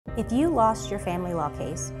If you lost your family law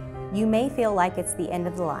case, you may feel like it's the end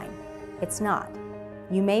of the line. It's not.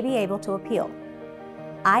 You may be able to appeal.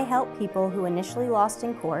 I help people who initially lost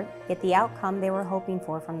in court get the outcome they were hoping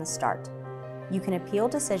for from the start. You can appeal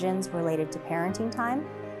decisions related to parenting time,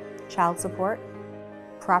 child support,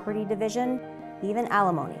 property division, even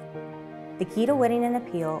alimony. The key to winning an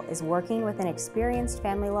appeal is working with an experienced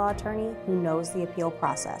family law attorney who knows the appeal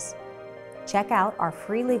process. Check out our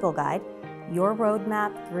free legal guide, Your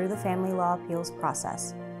Roadmap Through the Family Law Appeals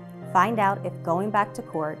Process. Find out if going back to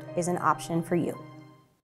court is an option for you.